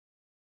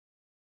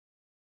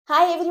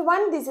Hi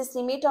everyone, this is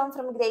Nimi Tom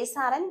from Grace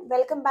RN.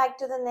 Welcome back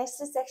to the next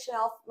section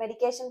of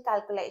medication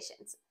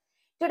calculations.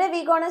 Today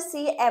we're going to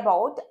see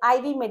about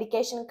IV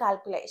medication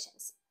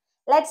calculations.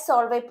 Let's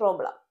solve a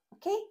problem.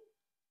 Okay.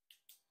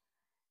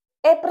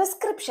 A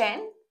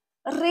prescription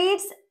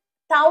reads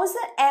 1000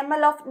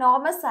 ml of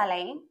normal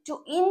saline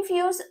to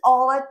infuse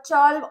over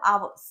 12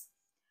 hours.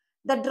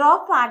 The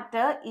drop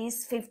factor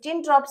is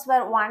 15 drops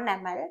per 1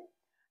 ml.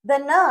 The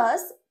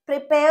nurse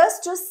prepares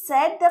to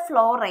set the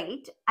flow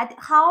rate at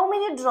how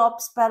many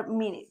drops per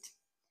minute?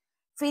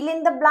 Fill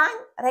in the blank.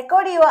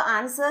 Record your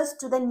answers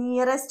to the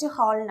nearest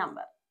whole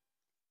number.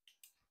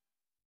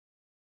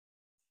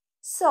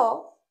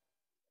 So,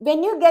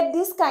 when you get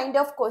this kind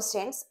of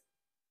questions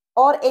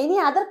or any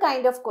other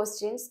kind of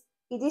questions,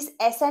 it is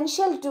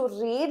essential to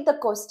read the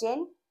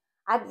question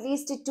at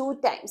least 2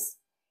 times.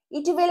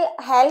 It will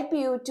help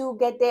you to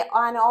get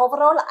an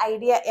overall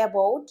idea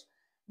about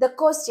the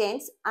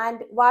questions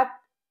and what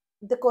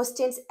the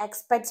questions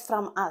expects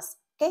from us.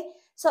 Okay,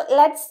 so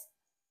let's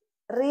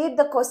read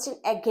the question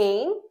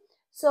again.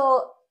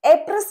 So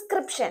a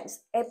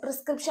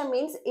prescription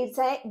means it's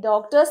a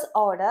doctor's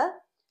order.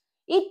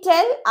 It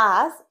tells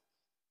us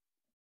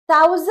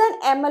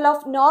 1000 ml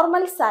of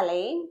normal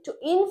saline to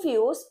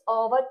infuse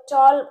over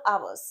 12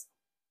 hours.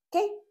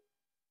 Okay,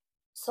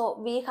 so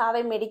we have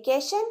a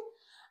medication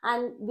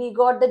and we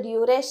got the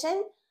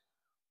duration.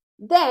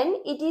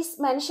 Then it is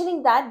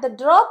mentioning that the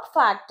drop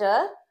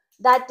factor,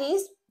 that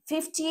is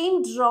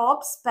 15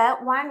 drops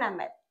per 1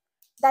 ml.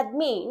 That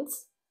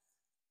means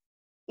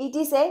it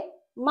is a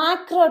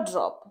macro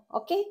drop.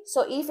 Okay,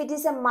 so if it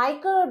is a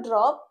micro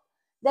drop,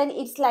 then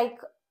it's like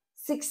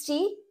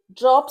 60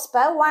 drops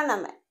per 1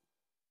 ml.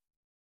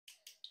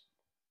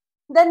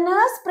 The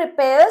nurse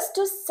prepares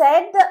to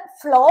set the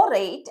flow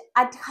rate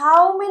at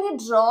how many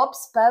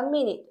drops per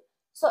minute.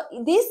 So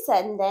this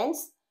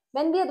sentence,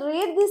 when we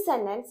read this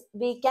sentence,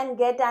 we can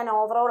get an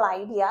overall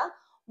idea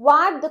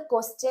what the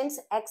questions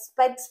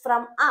expects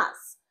from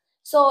us.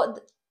 So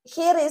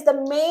here is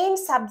the main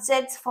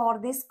subjects for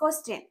this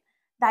question,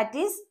 that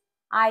is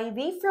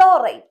IV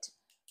flow rate.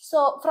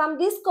 So from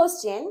this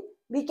question,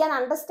 we can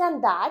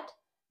understand that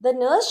the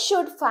nurse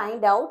should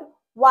find out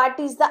what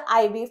is the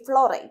IV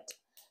flow rate.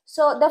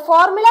 So the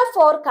formula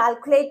for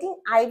calculating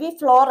IV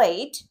flow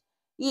rate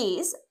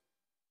is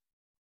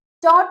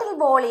total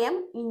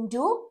volume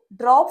into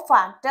drop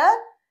factor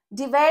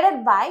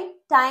divided by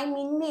time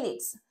in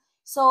minutes.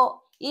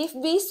 So if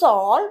we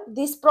solve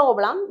this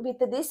problem with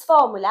this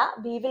formula,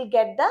 we will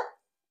get the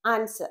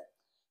answer.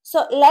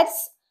 So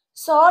let's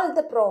solve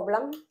the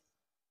problem.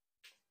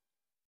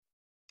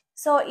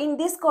 So in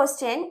this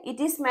question, it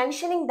is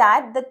mentioning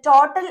that the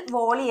total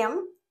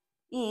volume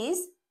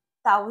is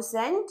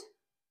 1000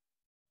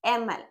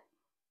 ml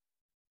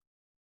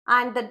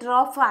and the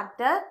drop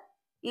factor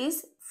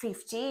is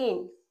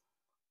 15.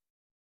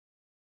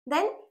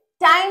 Then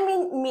time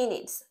in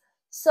minutes.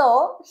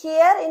 So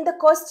here in the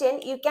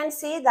question you can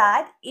see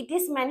that it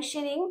is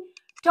mentioning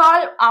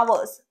 12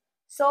 hours.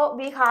 So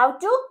we have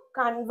to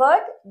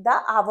convert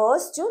the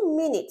hours to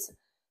minutes.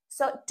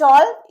 So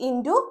 12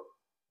 into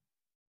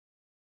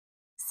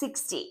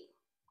 60,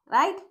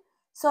 right?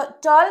 So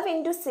 12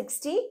 into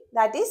 60,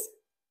 that is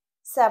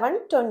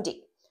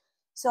 720.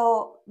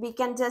 So we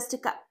can just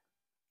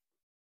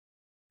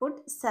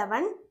put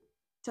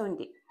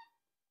 720.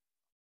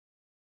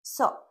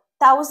 So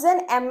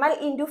 1000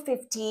 ml into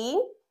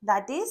 15,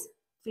 that is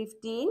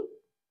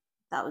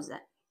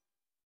 15,000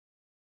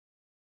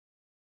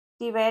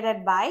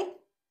 divided by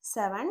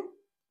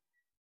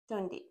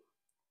 720,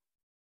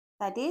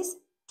 that is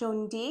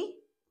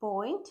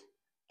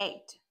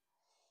 20.8.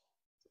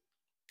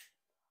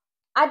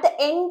 At the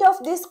end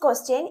of this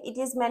question, it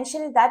is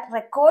mentioned that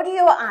record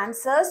your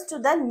answers to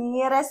the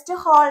nearest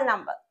whole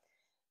number.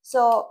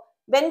 So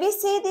when we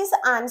see this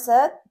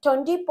answer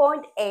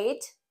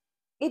 20.8,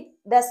 it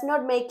does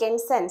not make any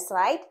sense,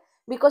 right?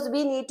 Because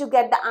we need to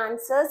get the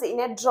answers in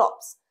a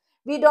drops.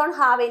 We don't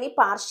have any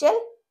partial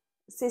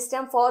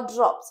system for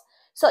drops.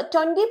 So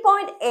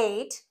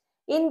 20.8,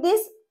 in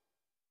this,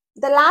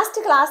 the last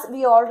class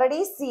we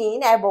already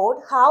seen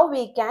about how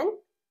we can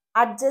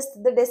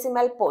adjust the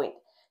decimal point.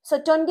 So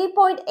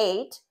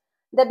 20.8,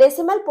 the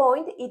decimal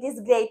point, it is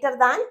greater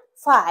than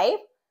 5.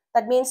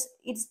 That means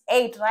it's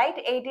 8,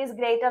 right? 8 is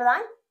greater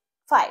than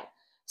 5.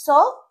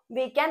 So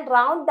we can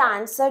round the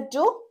answer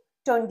to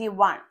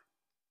 21.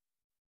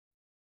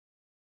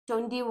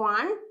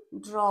 21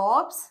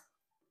 drops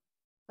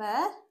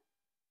per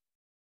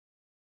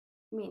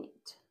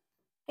minute.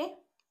 Okay.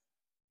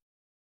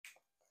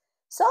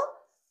 So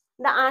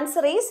the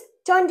answer is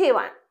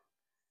 21.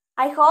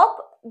 I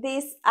hope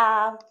this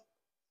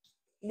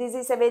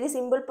is a very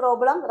simple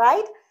problem,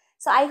 right?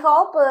 So I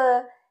hope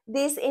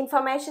this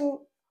information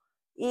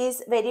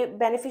is very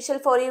beneficial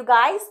for you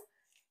guys.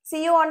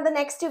 See you on the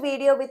next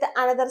video with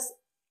another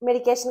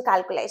medication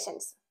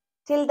calculations.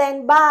 Till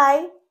then,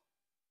 bye.